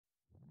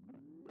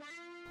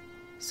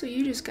So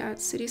you just got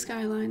City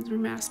Skylines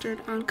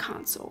Remastered on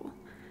console,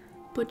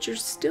 but you're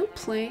still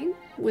playing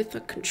with a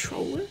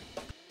controller?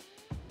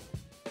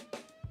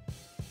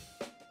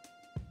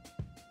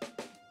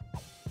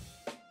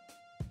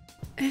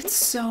 It's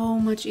so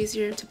much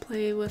easier to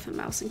play with a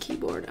mouse and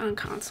keyboard on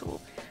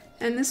console,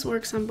 and this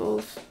works on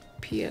both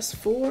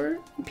PS4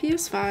 and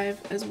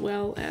PS5 as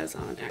well as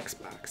on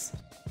Xbox.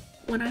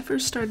 When I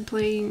first started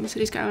playing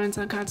City Skylines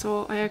on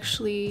console, I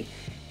actually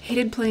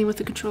hated playing with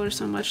the controller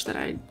so much that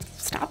I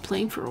stopped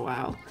playing for a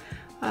while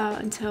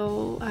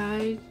until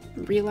I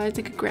realized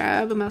I could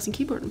grab a mouse and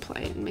keyboard and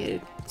play it, and made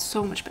it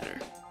so much better.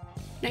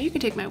 Now you can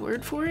take my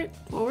word for it,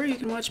 or you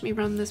can watch me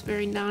run this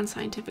very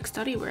non-scientific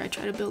study where I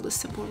try to build a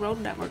simple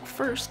road network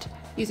first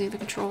using the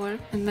controller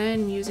and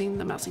then using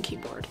the mouse and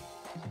keyboard.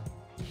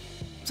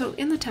 So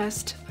in the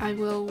test, I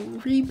will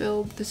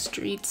rebuild the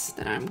streets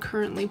that I'm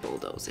currently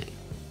bulldozing.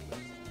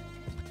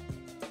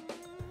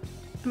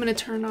 I'm going to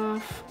turn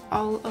off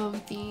all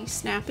of the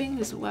snapping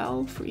as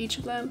well for each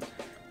of them,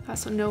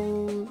 so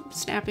no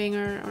snapping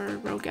or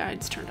road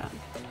guides turned on.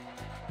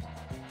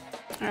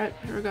 Alright,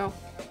 here we go.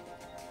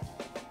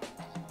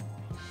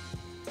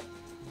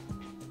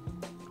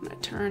 I'm going to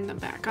turn them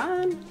back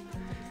on,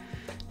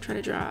 try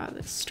to draw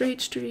the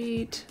straight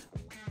street,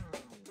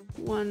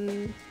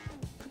 one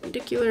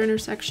perpendicular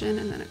intersection,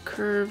 and then a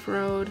curved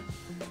road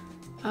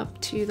up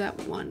to that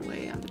one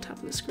way on the top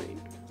of the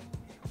screen.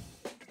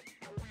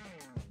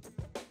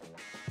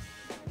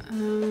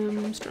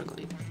 I'm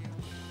struggling.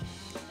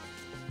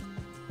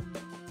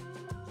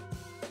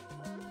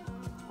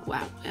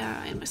 Wow,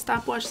 and my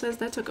stopwatch says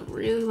that took a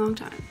really long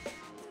time.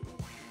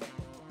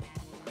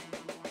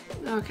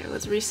 Okay,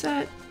 let's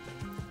reset.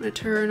 I'm gonna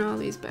turn all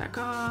these back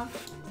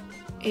off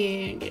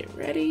and get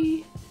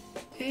ready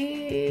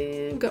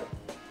and go.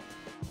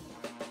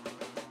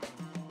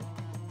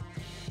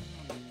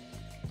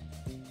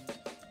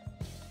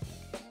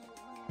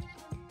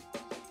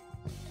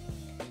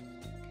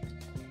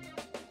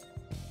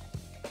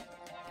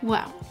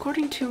 Wow,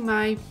 according to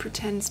my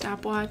pretend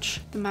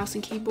stopwatch, the mouse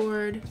and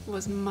keyboard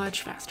was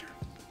much faster.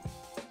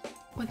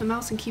 With the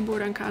mouse and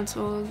keyboard on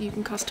console, you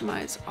can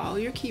customize all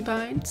your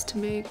keybinds to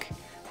make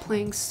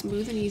playing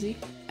smooth and easy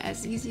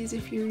as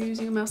if you're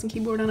using a mouse and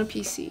keyboard on a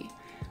PC,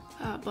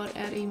 but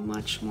at a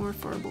much more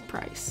affordable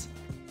price.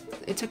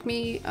 It took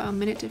me a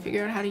minute to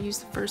figure out how to use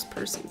the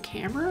first-person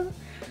camera,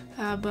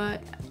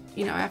 but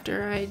you know,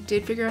 after I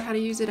did figure out how to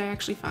use it, I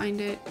actually find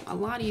it a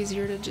lot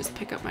easier to just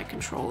pick up my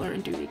controller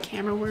and do the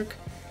camera work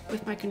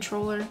with my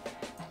controller.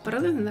 But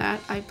other than that,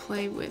 I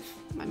play with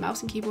my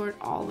mouse and keyboard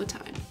all the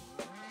time.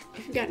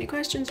 If you've got any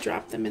questions,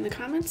 drop them in the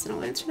comments and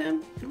I'll answer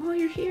them. And while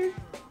you're here,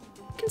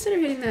 consider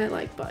hitting that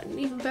like button.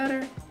 Even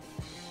better,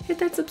 hit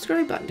that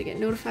subscribe button to get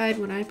notified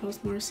when I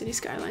post more City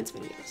Skylines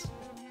videos.